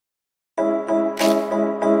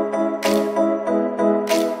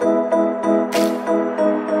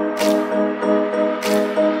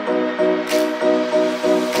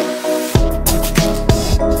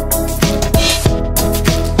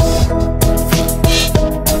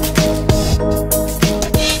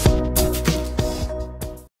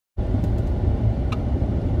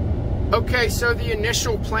so the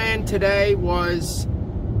initial plan today was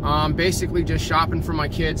basically just shopping for my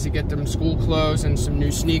kids to get them school clothes and some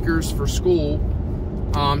new sneakers for school.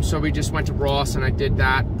 So we just went to Ross and I did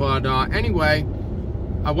that. But anyway,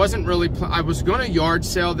 I wasn't really, I was going to yard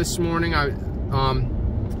sale this morning.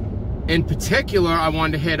 In particular, I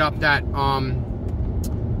wanted to hit up that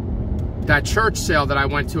that church sale that I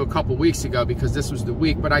went to a couple weeks ago because this was the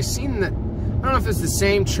week. But I seen that, I don't know if it's the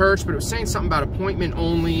same church, but it was saying something about appointment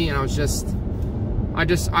only, and I was just,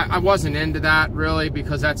 I wasn't into that really,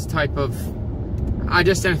 because that's the type of, I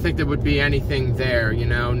just didn't think there would be anything there, you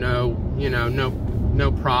know,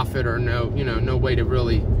 no profit or no way to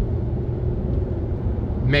really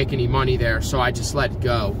make any money there, so I just let it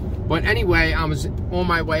go. But anyway, I was on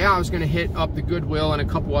my way out. I was going to hit up the Goodwill and a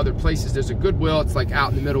couple other places. There's a Goodwill, it's like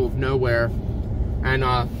out in the middle of nowhere,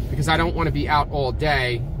 and because I don't want to be out all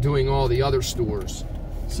day doing all the other stores.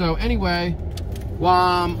 So anyway,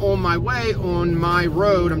 while I'm on my way on my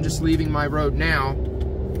road, I'm just leaving my road now,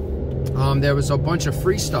 there was a bunch of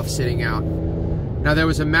free stuff sitting out. Now there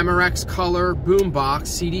was a Memorex Color boombox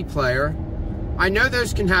CD player. I know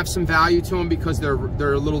those can have some value to them because they're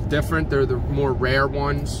a little different. They're the more rare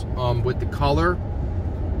ones with the color.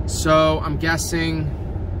 So I'm guessing,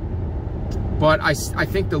 but I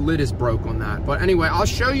think the lid is broke on that. But anyway, I'll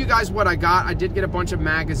show you guys what I got. I did get a bunch of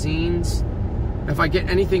magazines. If I get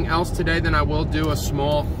anything else today, then I will do a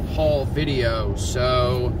small haul video.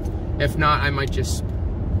 So if not, I might just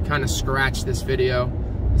kind of scratch this video.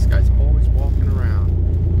 This guy's always walking around.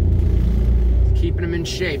 Keeping him in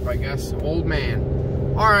shape, I guess. Old man.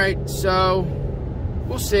 Alright, so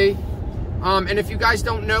we'll see. And if you guys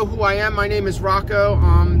don't know who I am, my name is Rocco.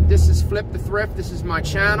 This is Flip the Thrift. This is my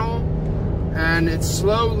channel. And it's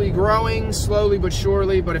slowly growing, slowly but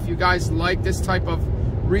surely. But if you guys like this type of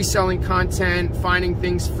reselling content, finding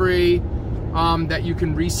things free that you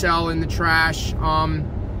can resell in the trash,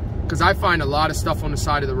 because I find a lot of stuff on the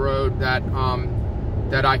side of the road that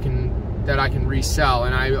that I can resell,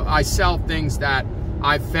 and I sell things that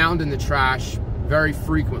I've found in the trash very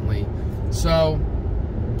frequently. So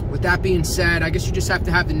with that being said, I guess you just have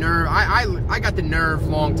to have the nerve. I got the nerve a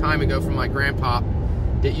long time ago from my grandpa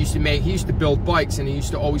that used to he used to build bikes, and he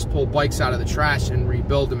used to always pull bikes out of the trash and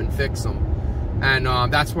rebuild them and fix them. And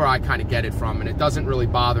that's where I kind of get it from, and it doesn't really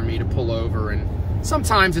bother me to pull over, and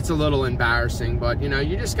sometimes it's a little embarrassing, but you know,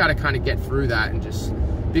 you just got to kind of get through that, and just,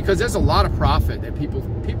 because there's a lot of profit that people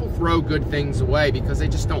throw good things away because they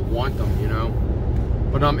just don't want them, you know.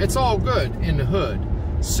 But it's all good in the hood.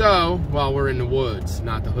 So, well, we're in the woods,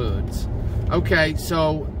 not the hoods. Okay,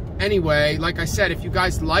 so anyway, like I said, if you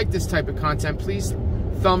guys like this type of content, please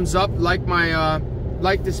thumbs up,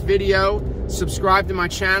 like this video, subscribe to my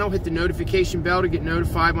channel, hit the notification bell to get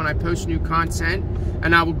notified when I post new content,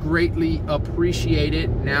 and I will greatly appreciate it.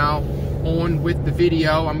 Now, on with the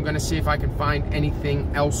video. I'm gonna see if I can find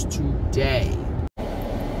anything else today.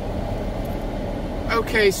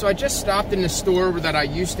 Okay, so I just stopped in the store that I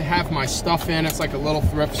used to have my stuff in. It's like a little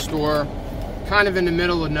thrift store, kind of in the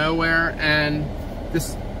middle of nowhere, and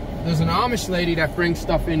there's an Amish lady that brings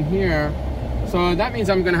stuff in here. So that means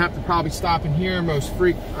I'm gonna have to probably stop in here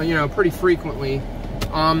pretty frequently.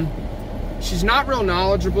 She's not real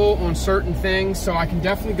knowledgeable on certain things, so I can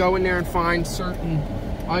definitely go in there and find certain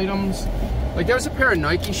items. Like there was a pair of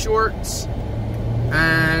Nike shorts,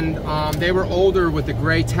 and they were older with the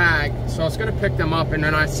gray tag, so I was gonna pick them up, and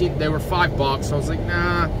then I seen they were $5, so I was like,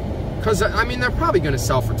 nah, because I mean they're probably gonna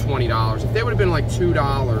sell for $20. If they would have been like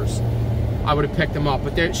 $2, I would have picked them up.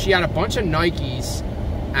 But she had a bunch of Nikes,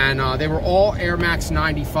 and they were all Air Max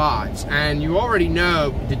 95s, and you already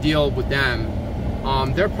know the deal with them.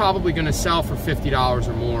 They're probably going to sell for $50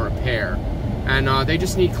 or more a pair, and they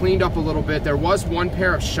just need cleaned up a little bit. There was one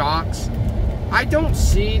pair of shocks. I don't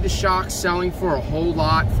see the shocks selling for a whole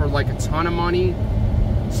lot, for like a ton of money,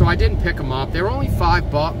 so I didn't pick them up. They were only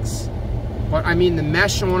 $5, but I mean the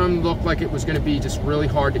mesh on them looked like it was going to be just really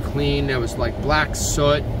hard to clean. There was like black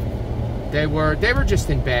soot. They were just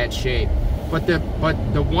in bad shape. But the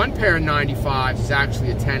one pair of 95s is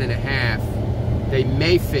actually a 10.5. They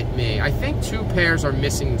may fit me. I think 2 pairs are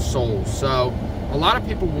missing the soles, so a lot of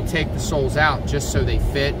people will take the soles out just so they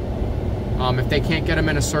fit. If they can't get them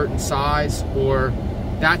in a certain size, or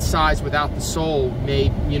that size without the sole may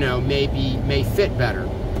fit better.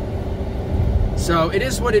 So it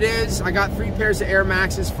is what it is. I got 3 pairs of Air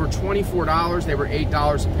Maxes for $24. They were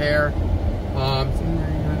 $8 a pair.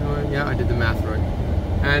 Yeah, I did the math right.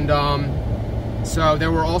 And so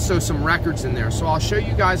there were also some records in there. So I'll show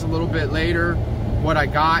you guys a little bit later what I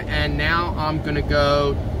got. And now I'm gonna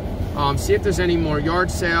go see if there's any more yard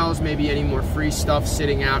sales, maybe any more free stuff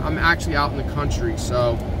sitting out. I'm actually out in the country,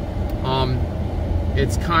 so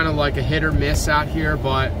it's kind of like a hit or miss out here,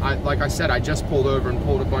 but like I said, I just pulled over and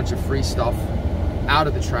pulled a bunch of free stuff out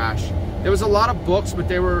of the trash. There was a lot of books, but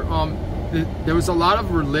they were there was a lot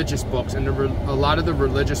of religious books, and a lot of the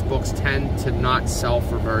religious books tend to not sell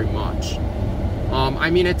for very much. I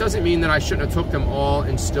mean, it doesn't mean that I shouldn't have took them all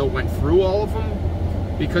and still went through all of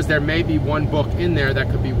them, because there may be one book in there that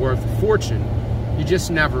could be worth a fortune. You just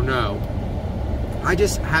never know. I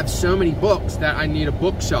just have so many books that I need a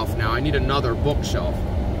bookshelf now. I need another bookshelf.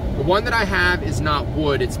 The one that I have is not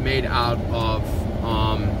wood. It's made out of,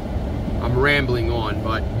 I'm rambling on,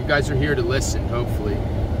 but you guys are here to listen, hopefully.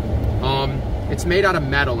 It's made out of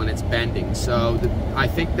metal and it's bending. So I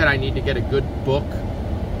think that I need to get a good book,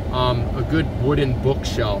 a good wooden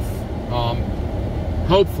bookshelf.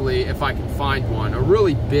 Hopefully, if I can find one, a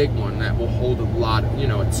really big one that will hold a lot, you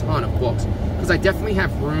know, a ton of books. Because I definitely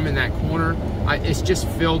have room in that corner. It's just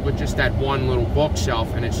filled with just that one little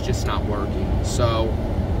bookshelf, and it's just not working. So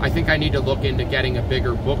I think I need to look into getting a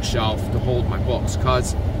bigger bookshelf to hold my books,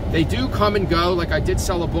 because they do come and go. Like, I did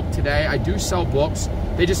sell a book today. I do sell books.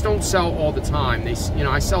 They just don't sell all the time. They, you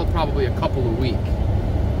know, I sell probably a couple a week,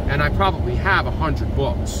 and I probably have 100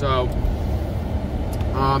 books. So.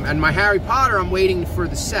 And my Harry Potter, I'm waiting for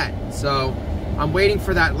the set. So I'm waiting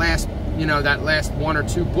for that last, you know, that last 1 or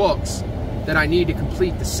 2 books that I need to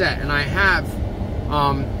complete the set. And I have,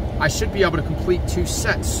 I should be able to complete 2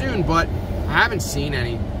 sets soon, but I haven't seen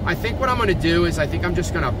any. I think what I'm going to do is I think I'm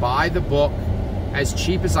just going to buy the book as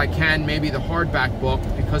cheap as I can, maybe the hardback book,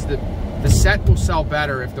 because the set will sell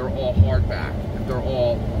better if they're all hardback. If they're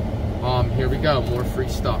all, here we go, more free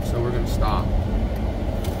stuff. So we're going to stop.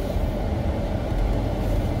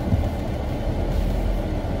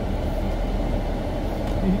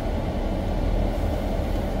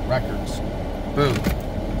 Records. Boom.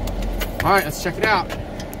 All right, let's check it out.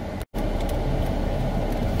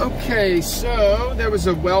 Okay, so there was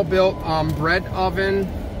a well-built bread oven.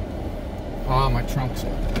 Oh, my trunk's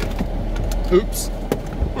open. Oops.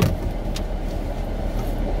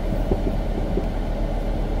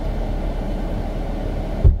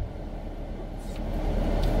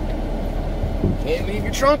 Can't leave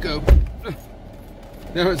your trunk open.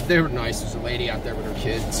 They were nice. There's a lady out there with her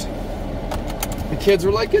kids. The kids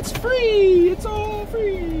were like, it's free, it's all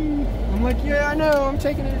free. I'm like, yeah, I know, I'm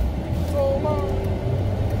taking it, it's all mine.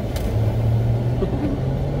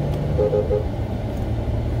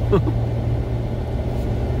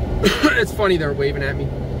 It's funny, they're waving at me.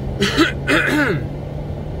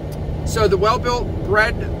 So the well-built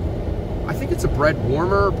bread, I think it's a bread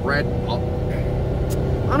warmer, I don't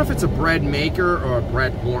know if it's a bread maker or a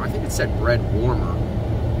bread warmer. I think it said bread warmer.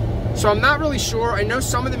 So I'm not really sure. I know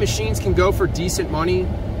some of the machines can go for decent money.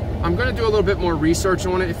 I'm going to do a little bit more research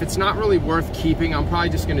on it. If it's not really worth keeping, I'm probably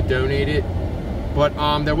just going to donate it. But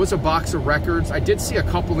there was a box of records. I did see a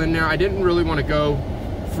couple in there. I didn't really want to go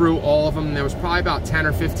through all of them. There was probably about 10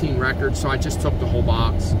 or 15 records, so I just took the whole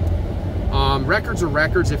box. Records are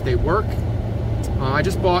records if they work. I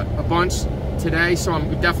just bought a bunch today, so I'm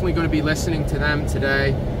definitely going to be listening to them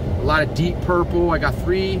today. A lot of Deep Purple. I got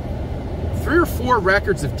three or 4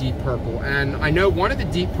 records of Deep Purple, and I know one of the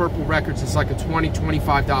Deep Purple records is like a $20,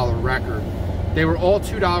 $25 record. They were all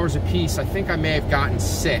 $2 a piece. I think I may have gotten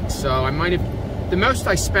 6, so I might have, the most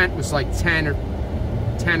I spent was like $10 or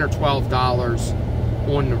 $12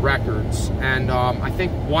 on the records, and I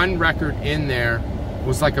think one record in there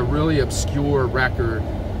was like a really obscure record.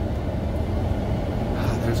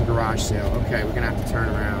 There's a garage sale. Okay, we're gonna have to turn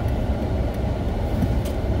around.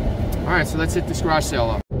 All right, so let's hit this garage sale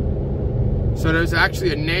up. So there's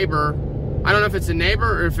actually a neighbor. I don't know if it's a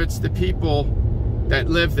neighbor or if it's the people that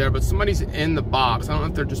live there, but somebody's in the box. I don't know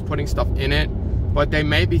if they're just putting stuff in it, but they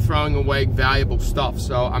may be throwing away valuable stuff.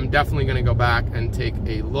 So I'm definitely gonna go back and take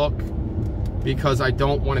a look, because I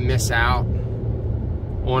don't want to miss out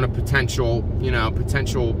on a potential, you know,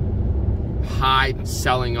 high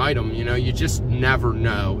selling item. You know, you just never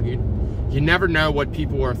know. You never know what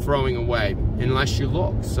people are throwing away unless you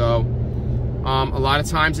look. So a lot of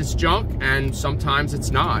times it's junk, and sometimes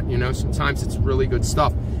it's not. You know, sometimes it's really good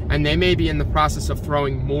stuff, and they may be in the process of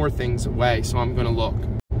throwing more things away. So I'm gonna look.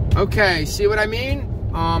 Okay, see what I mean?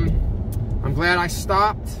 I'm glad I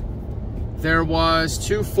stopped. There was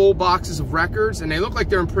 2 full boxes of records, and they look like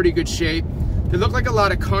they're in pretty good shape. They look like a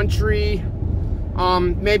lot of country,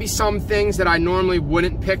 maybe some things that I normally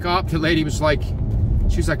wouldn't pick up. The lady was like,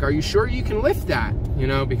 she was like, are you sure you can lift that? You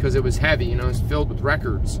know, because it was heavy, you know, it's filled with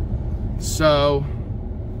records. So,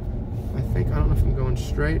 I don't know if I'm going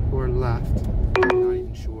straight or left. I'm not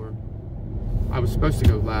even sure. I was supposed to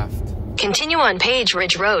go left. Continue on Page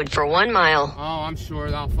Ridge Road for 1 mile. Oh, I'm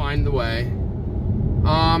sure I'll find the way.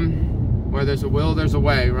 Where there's a will, there's a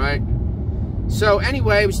way, right? So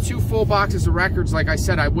anyway, it was 2 full boxes of records. Like I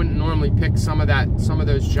said, I wouldn't normally pick some of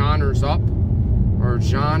those genres up, or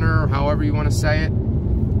genre, or however you want to say it,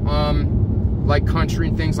 like country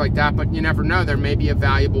and things like that. But you never know, there may be a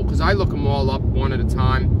valuable, because I look them all up one at a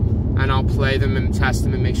time, and I'll play them and test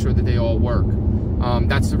them and make sure that they all work.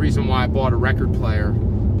 That's the reason why I bought a record player,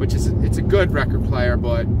 which is, it's a good record player,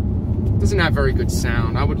 but it doesn't have very good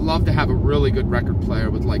sound. I would love to have a really good record player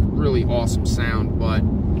with like really awesome sound, but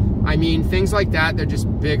I mean, things like that, they're just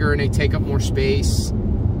bigger and they take up more space.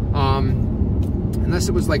 Unless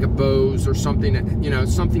it was like a Bose or something, you know,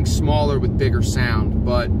 something smaller with bigger sound.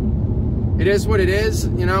 But it is what it is.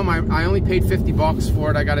 You know, I only paid 50 bucks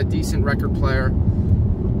for it. I got a decent record player.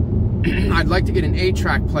 I'd like to get an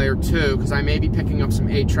 8-track player too, because I may be picking up some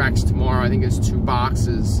 8-tracks tomorrow. I think there's 2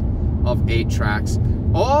 boxes of 8-tracks.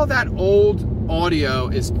 All that old audio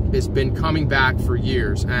is been coming back for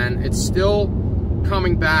years, and it's still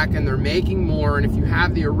coming back, and they're making more. And if you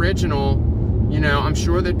have the original, you know, I'm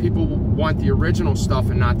sure that people want the original stuff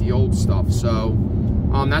and not the old stuff. So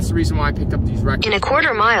that's the reason why I picked up these records. In a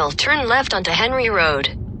quarter mile, turn left onto Henry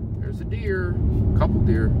Road. There's a deer, a couple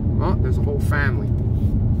deer. Oh, there's a whole family.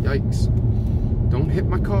 Yikes. Don't hit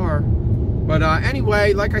my car. But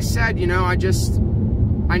anyway, like I said, you know, I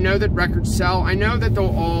know that records sell. I know that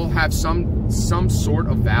they'll all have some sort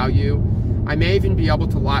of value. I may even be able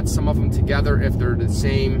to lot some of them together if they're the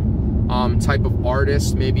same type of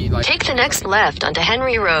artist. Maybe like... Take the next left onto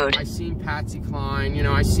Henry Road. I've seen Patsy Cline. You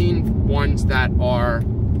know, I've seen ones that are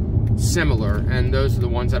similar, and those are the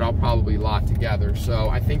ones that I'll probably lot together. So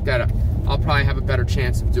I think that I'll probably have a better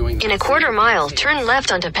chance of doing that. In a quarter mile, turn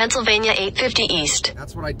left onto Pennsylvania 850 East.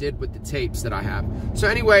 That's what I did with the tapes that I have. So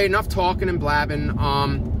anyway, enough talking and blabbing.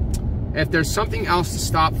 If there's something else to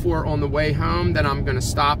stop for on the way home, then I'm going to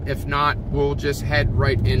stop. If not, we'll just head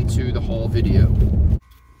right into the whole video.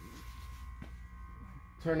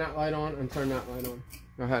 Turn that light on and turn that light on.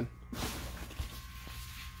 Go ahead.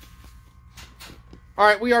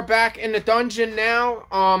 Alright, we are back in the dungeon now.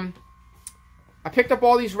 I picked up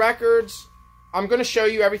all these records. I'm going to show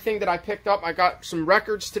you everything that I picked up. I got some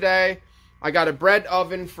records today. I got a bread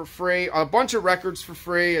oven for free, a bunch of records for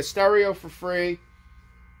free, a stereo for free.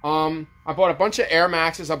 I bought a bunch of Air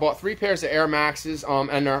Maxes. I bought 3 pairs of Air Maxes,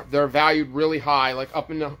 and they're valued really high, like up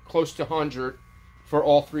in the close to 100 for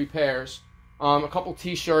all 3 pairs. A couple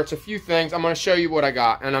t-shirts, a few things. I'm going to show you what I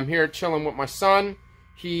got. And I'm here chilling with my son.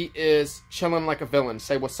 He is chilling like a villain.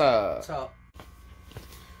 Say what's up. What's up?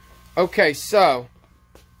 Okay, so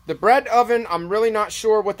the bread oven, I'm really not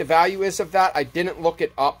sure what the value is of that. I didn't look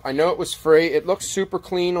it up. I know it was free. It looks super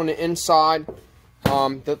clean on the inside.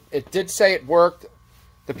 It did say it worked.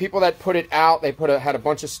 The people that put it out, they had a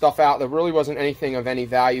bunch of stuff out. There really wasn't anything of any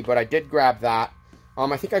value, but I did grab that.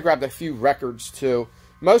 I think I grabbed a few records too.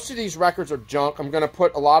 Most of these records are junk. I'm going to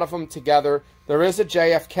put a lot of them together. There is a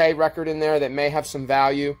JFK record in there that may have some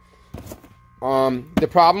value. The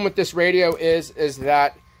problem with this radio is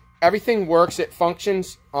that everything works. It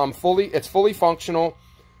functions fully. It's fully functional.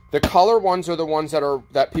 The color ones are the ones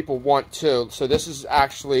that people want too. So this is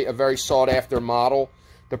actually a very sought after model.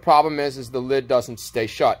 The problem is the lid doesn't stay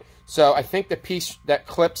shut. So I think the piece that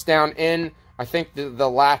clips down in, I think the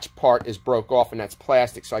latch part is broke off, and that's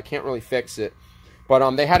plastic, so I can't really fix it. But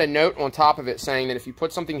they had a note on top of it saying that if you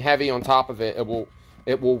put something heavy on top of it, it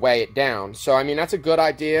will weigh it down. So I mean, that's a good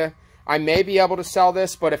idea. I may be able to sell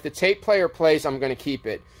this, but if the tape player plays, I'm going to keep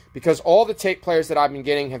it, because all the tape players that I've been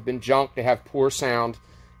getting have been junk. They have poor sound,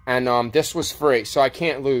 and this was free, so I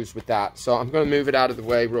can't lose with that. So I'm going to move it out of the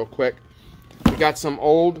way real quick. We got some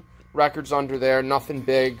old records under there, nothing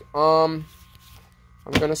big. I'm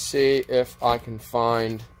going to see if I can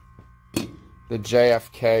find the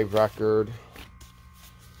JFK record.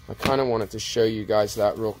 I kind of wanted to show you guys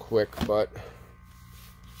that real quick, but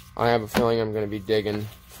I have a feeling I'm going to be digging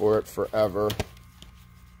for it forever.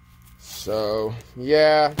 So,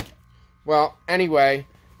 yeah. Well, anyway,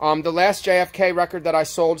 the last JFK record that I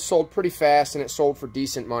sold pretty fast, and it sold for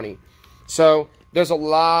decent money. So there's a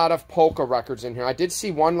lot of polka records in here. I did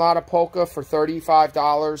see one lot of polka for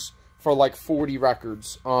 $35 for like 40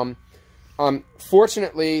 records.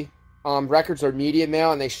 Fortunately, records are media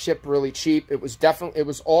mail and they ship really cheap. It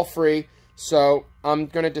was all free. So I'm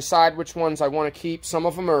gonna decide which ones I want to keep. Some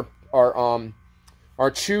of them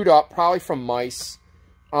are chewed up, probably from mice.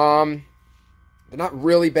 They're not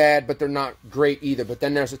really bad, but they're not great either. But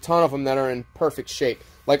then there's a ton of them that are in perfect shape.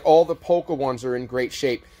 Like all the polka ones are in great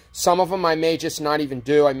shape. Some of them I may just not even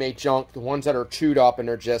do. I may junk. The ones that are chewed up and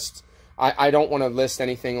are just... I don't want to list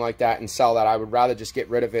anything like that and sell that. I would rather just get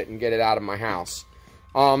rid of it and get it out of my house.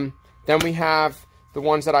 Then we have the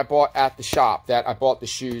ones that I bought at the shop that I bought the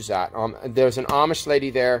shoes at. There's an Amish lady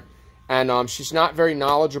there, and she's not very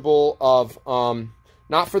knowledgeable of,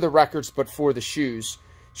 not for the records, but for the shoes.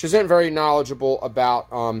 She isn't very knowledgeable about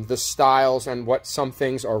the styles and what some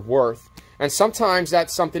things are worth. And sometimes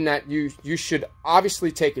that's something that you should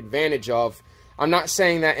obviously take advantage of. I'm not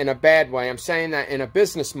saying that in a bad way. I'm saying that in a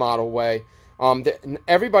business model way.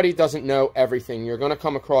 Everybody doesn't know everything. You're going to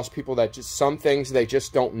come across people that just, some things they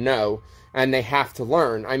just don't know, and they have to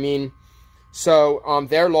learn. I mean, so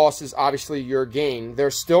their loss is obviously your gain.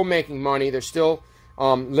 They're still making money. They're still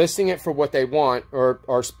listing it for what they want, or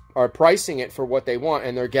pricing it for what they want,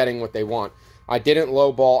 and they're getting what they want. I didn't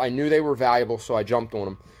lowball. I knew they were valuable, so I jumped on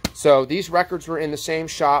them. So these records were in the same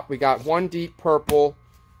shop. We got one Deep Purple.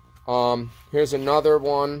 Here's another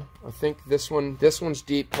one. I think this one's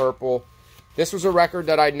Deep Purple. This was a record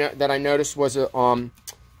that I noticed was a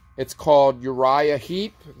it's called Uriah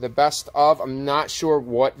Heep, the best of. I'm not sure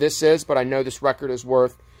what this is, but I know this record is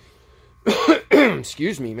worth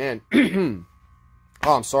excuse me, man.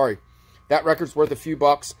 Oh, I'm sorry. That record's worth a few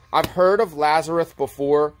bucks. I've heard of Lazarus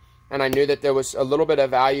before, and I knew that there was a little bit of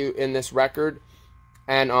value in this record.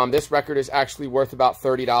 And this record is actually worth about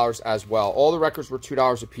 $30 as well. All the records were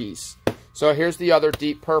 $2 a piece. So here's the other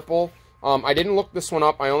Deep Purple. I didn't look this one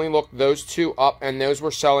up. I only looked those two up, and those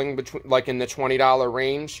were selling between, like, in the $20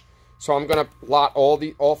 range. So I'm gonna lot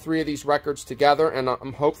all three of these records together, and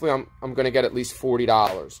hopefully I'm gonna get at least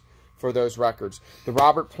 $40 for those records. The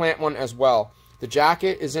Robert Plant one as well. The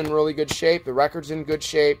jacket is in really good shape. The record's in good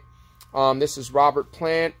shape. This is Robert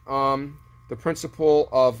Plant, The Principle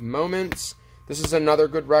of Moments. This is another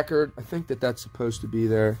good record. I think that's supposed to be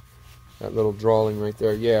there. That little drawing right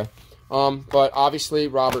there, yeah. But obviously,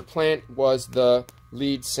 Robert Plant was the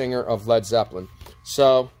lead singer of Led Zeppelin.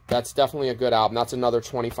 So that's definitely a good album. That's another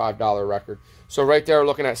 $25 record. So right there,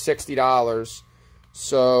 looking at $60.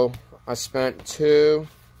 So I spent 2,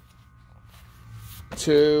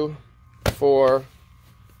 4,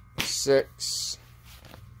 6,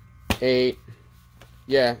 8.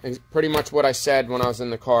 Yeah, pretty much what I said when I was in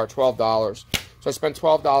the car, $12. So I spent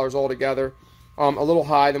 $12 altogether. A little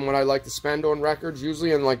high than what I like to spend on records.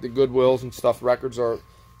 Usually in like the Goodwills and stuff, records are,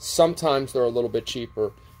 sometimes they're a little bit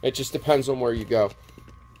cheaper. It just depends on where you go.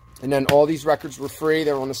 And then all these records were free.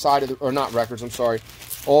 They're on the side of the, or not records, I'm sorry.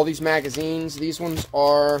 All these magazines, these ones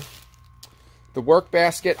are the Work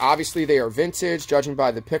Basket. Obviously they are vintage, judging by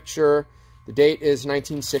the picture. The date is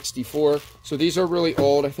 1964. So these are really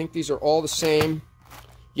old. I think these are all the same.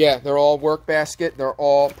 Yeah, they're all Work Basket. They're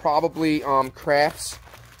all probably crafts.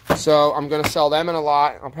 So I'm going to sell them in a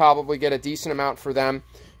lot. I'll probably get a decent amount for them.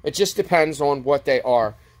 It just depends on what they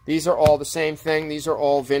are. These are all the same thing. These are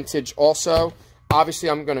all vintage also. Obviously,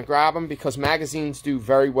 I'm going to grab them because magazines do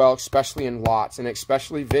very well, especially in lots, and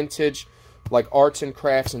especially vintage, like arts and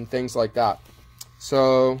crafts and things like that.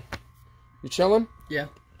 So, you chilling? Yeah.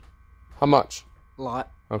 How much? A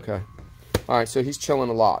lot. Okay. All right, so he's chilling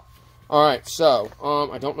a lot. All right, so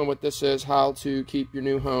I don't know what this is. How to keep your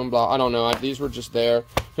new home, blah. I don't know. These were just there.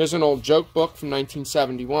 Here's an old joke book from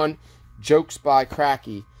 1971. Jokes by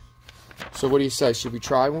Cracky. So what do you say? Should we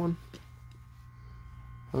try one?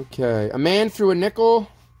 Okay. A man threw a nickel.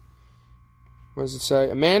 What does it say?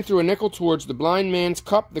 A man threw a nickel towards the blind man's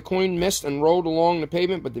cup. The coin missed and rolled along the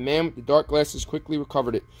pavement, but the man with the dark glasses quickly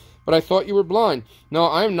recovered it. But I thought you were blind. No,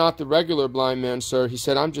 I am not the regular blind man, sir. He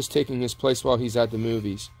said, I'm just taking his place while he's at the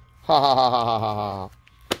movies. Ha ha ha ha ha ha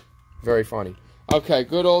ha. Very funny. Okay,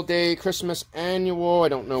 Good Old Day Christmas Annual. I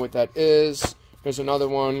don't know what that is. There's another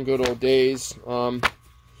one, Good Old Days.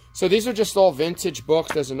 So these are just all vintage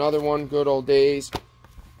books. There's another one, Good Old Days.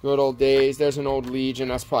 Good Old Days. There's an old Legion.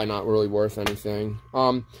 That's probably not really worth anything.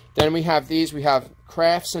 Then we have these. We have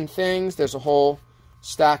Crafts and Things. There's a whole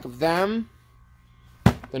stack of them.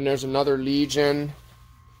 Then there's another Legion.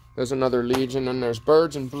 There's another Legion. And there's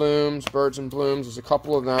Birds and Blooms. Birds and Blooms. There's a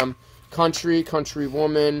couple of them. Country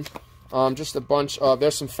Woman. Just a bunch of...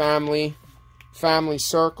 There's some Family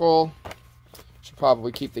Circle. Should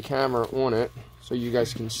probably keep the camera on it so you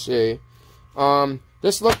guys can see.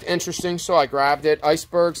 This looked interesting, so I grabbed it.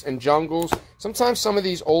 Icebergs and Jungles. Sometimes some of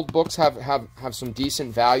these old books have some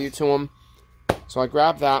decent value to them. So I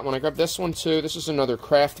grabbed that one. I grabbed this one too. This is another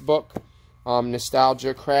craft book.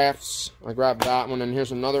 Nostalgia Crafts. I grabbed that one, and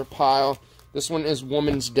here's another pile. This one is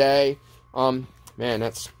Woman's Day.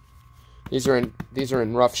 Man, these are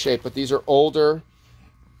in rough shape, but these are older.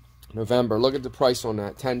 November. Look at the price on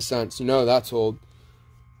that. 10 cents. You know that's old.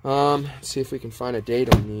 Let's see if we can find a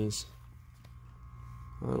date on these.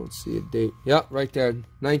 I don't see a date. Yep, right there.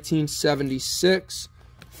 1976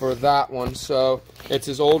 for that one. So it's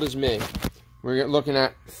as old as me. We're looking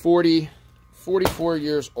at 40 44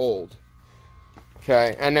 years old.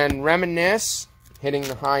 Okay, and then Reminisce, hitting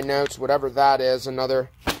the high notes, whatever that is. Another,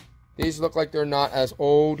 these look like they're not as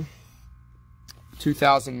old.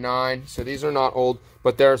 2009, so these are not old,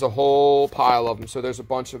 but there's a whole pile of them, so there's a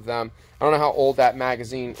bunch of them. I don't know how old that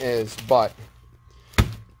magazine is, but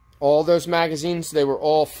all those magazines, they were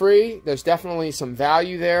all free. There's definitely some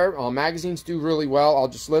value there. Magazines do really well. I'll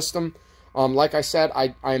just list them. Like I said,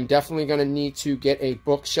 I'm definitely going to need to get a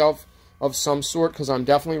bookshelf of some sort because I'm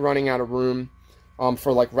definitely running out of room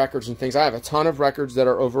for like records and things. I have a ton of records that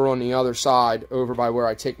are over on the other side, over by where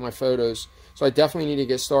I take my photos. So I definitely need to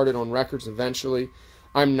get started on records eventually.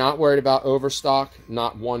 I'm not worried about overstock,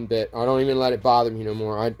 not one bit. I don't even let it bother me no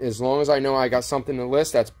more. As long as I know I got something to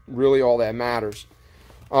list, that's really all that matters.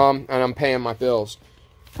 And I'm paying my bills.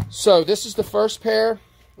 So this is the first pair.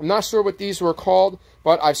 I'm not sure what these were called,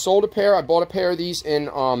 but I've sold a pair. I bought a pair of these in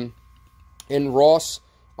Ross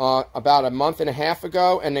about a month and a half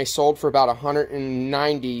ago, and they sold for about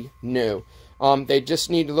 $190 new. They just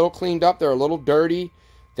need a little cleaned up. They're a little dirty.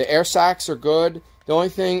 The air sacs are good. The only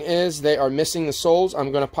thing is they are missing the soles.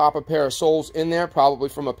 I'm going to pop a pair of soles in there, probably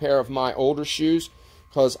from a pair of my older shoes,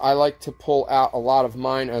 because I like to pull out a lot of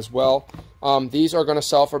mine as well. These are going to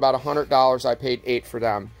sell for about $100. I paid $8 for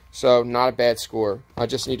them, so not a bad score. I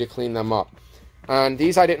just need to clean them up. And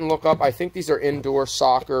these I didn't look up. I think these are indoor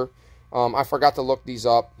soccer. I forgot to look these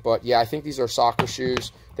up, but yeah, I think these are soccer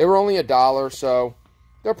shoes. They were only $1, so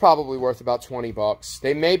they're probably worth about 20 bucks.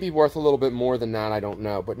 They may be worth a little bit more than that, I don't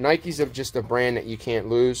know. But Nike's just a brand that you can't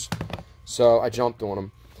lose, so I jumped on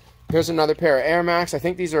them. Here's another pair of Air Max. I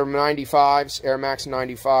think these are 95s, Air Max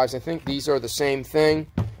 95s. I think these are the same thing,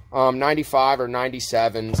 95 or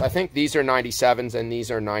 97s. I think these are 97s and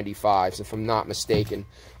these are 95s, if I'm not mistaken.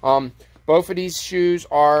 Both of these shoes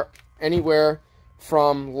are anywhere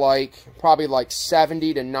from probably like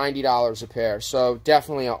 $70 to $90 a pair. So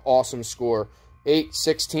definitely an awesome score. 8,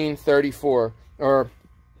 16, 34, or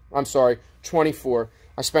I'm sorry, 24.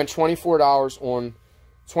 I spent $24 on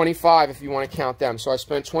 25 if you want to count them. So I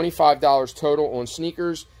spent $25 total on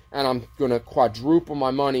sneakers, and I'm going to quadruple my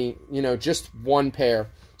money, you know, just one pair.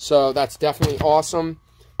 So that's definitely awesome.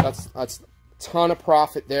 That's a ton of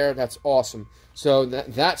profit there. That's awesome. So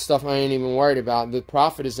that stuff I ain't even worried about. The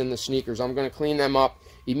profit is in the sneakers. I'm going to clean them up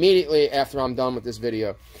immediately after I'm done with this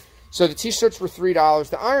video. So the t-shirts were $3.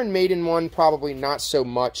 The Iron Maiden one, probably not so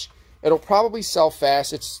much. It'll probably sell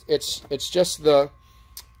fast. It's just the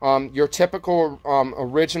your typical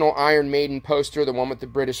original Iron Maiden poster, the one with the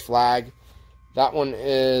British flag. That one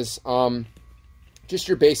is just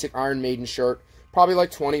your basic Iron Maiden shirt, probably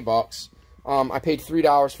like 20 bucks. I paid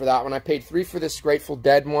 $3 for that one. I paid $3 for this Grateful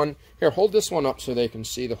Dead one. Here, hold this one up so they can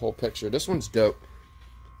see the whole picture. This one's dope.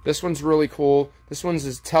 This one's really cool. This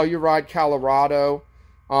one's Telluride, Colorado.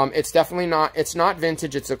 It's definitely not, it's not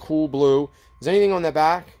vintage, it's a cool blue. Is anything on the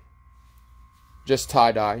back? Just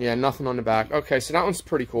tie-dye. Yeah, nothing on the back. Okay, so that one's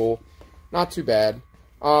pretty cool. Not too bad.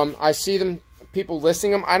 I see people listing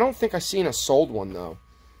them. I don't think I've seen a sold one, though.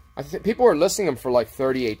 I think people are listing them for like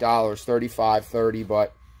 $38, $35, $30,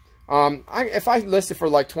 but if I list it for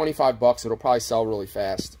like 25 bucks, it'll probably sell really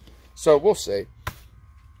fast. So we'll see.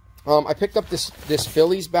 I picked up this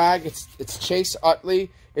Phillies bag. It's Chase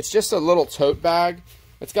Utley. It's just a little tote bag.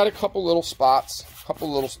 It's got a couple little spots, a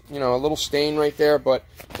little stain right there, but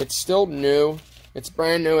it's still new. It's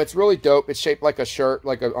brand new. It's really dope. It's shaped like a shirt,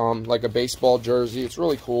 like a baseball jersey. It's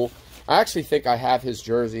really cool. I actually think I have his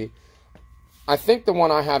jersey. I think the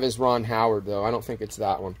one I have is Ron Howard, though. I don't think it's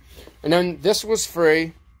that one. And then this was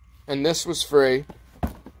free, and this was free.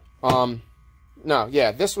 No,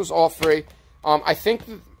 yeah, this was all free. I think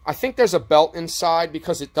there's a belt inside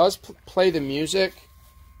because it does play the music.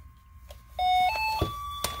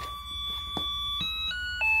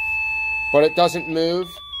 But it doesn't move.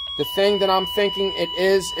 The thing that I'm thinking it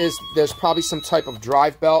is there's probably some type of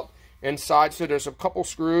drive belt inside. So there's a couple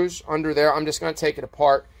screws under there. I'm just going to take it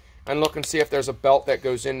apart and look and see if there's a belt that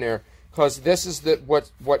goes in there. Because this is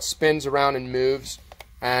what spins around and moves.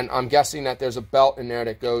 And I'm guessing that there's a belt in there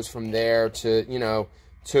that goes from there to, you know,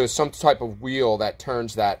 to some type of wheel that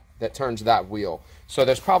turns that wheel. So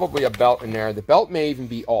there's probably a belt in there. The belt may even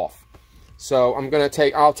be off. So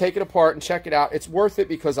I'll take it apart and check it out. It's worth it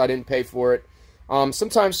because I didn't pay for it.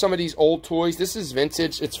 Sometimes some of these old toys, this is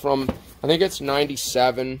vintage. It's from, I think it's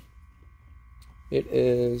 97. It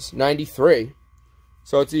is 93.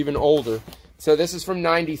 So it's even older. So this is from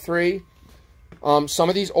 93. Some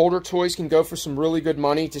of these older toys can go for some really good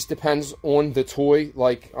money. It just depends on the toy.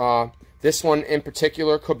 Like this one in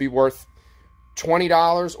particular could be worth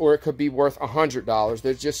 $20 or it could be worth $100.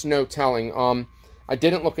 There's just no telling. I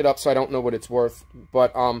didn't look it up, so I don't know what it's worth,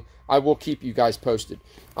 but I will keep you guys posted.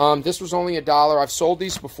 This was only $1. I've sold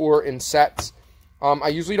these before in sets. I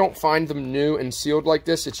usually don't find them new and sealed like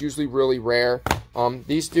this. It's usually really rare.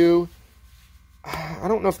 These do, I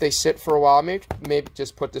don't know if they sit for a while. Maybe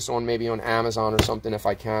just put this on maybe on Amazon or something if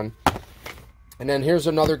I can. And then here's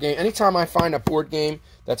another game. Anytime I find a board game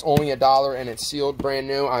that's only $1 and it's sealed brand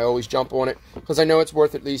new, I always jump on it because I know it's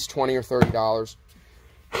worth at least $20 or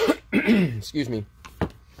 $30. Excuse me.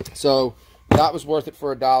 So that was worth it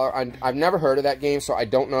for $1. I've never heard of that game, so I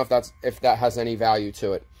don't know if that has any value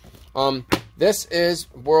to it. This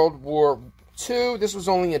is World War II. This was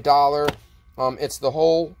only $1. It's the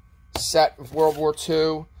whole set of World War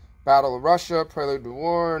II, Battle of Russia, Prelude to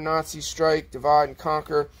War, Nazi Strike, Divide and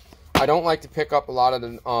Conquer. I don't like to pick up a lot of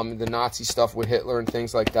the Nazi stuff with Hitler and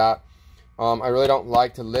things like that. I really don't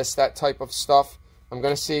like to list that type of stuff. I'm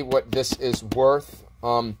going to see what this is worth.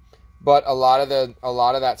 But a lot of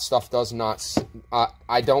that stuff does not.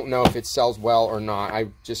 I don't know if it sells well or not. I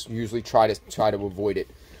just usually try to avoid it.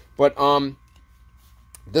 But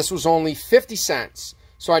this was only 50 cents.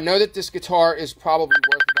 So I know that this guitar is probably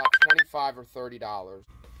worth about $25 or $30.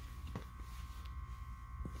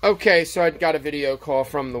 Okay, so I got a video call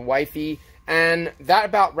from the wifey, and that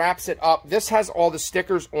about wraps it up. This has all the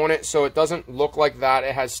stickers on it, so it doesn't look like that.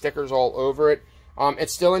 It has stickers all over it.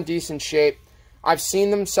 It's still in decent shape. I've seen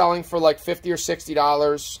them selling for like $50 or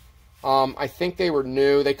 $60. I think they were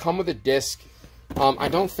new. They come with a disc. I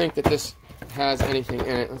don't think that this has anything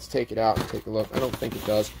in it. Let's take it out and take a look. I don't think it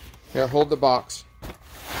does. Here, hold the box.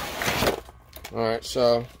 Alright,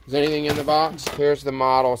 so, is anything in the box? Here's the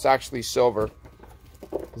model. It's actually silver.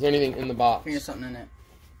 Is anything in the box? I think there's something in it.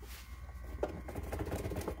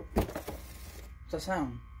 What's that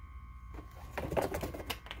sound?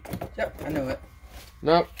 Yep, I know it.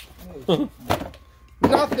 Nope.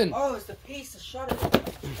 Nothing. Oh, it's the piece to shut it.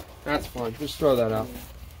 That's fine. Just throw that out.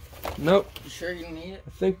 Nope. You sure you need it? I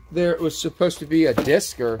think there was supposed to be a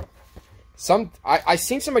disc or some. I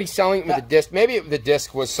seen somebody selling it with a disc. Maybe the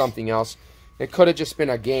disc was something else. It could have just been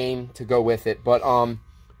a game to go with it. But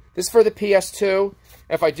this is for the PS2.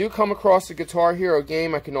 If I do come across a Guitar Hero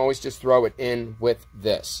game, I can always just throw it in with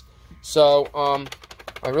this. So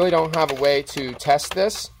I really don't have a way to test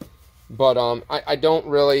this. But I don't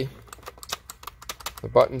really. The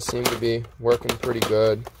buttons seem to be working pretty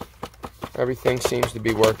good. Everything seems to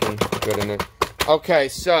be working good in it. Okay,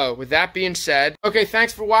 so with that being said, okay,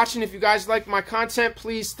 thanks for watching. If you guys like my content,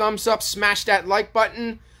 please thumbs up, smash that like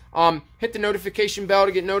button. Hit the notification bell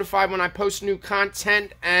to get notified when I post new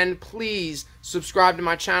content, and please subscribe to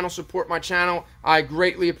my channel, support my channel. I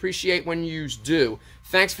greatly appreciate when you do.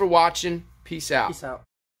 Thanks for watching. Peace out. Peace out.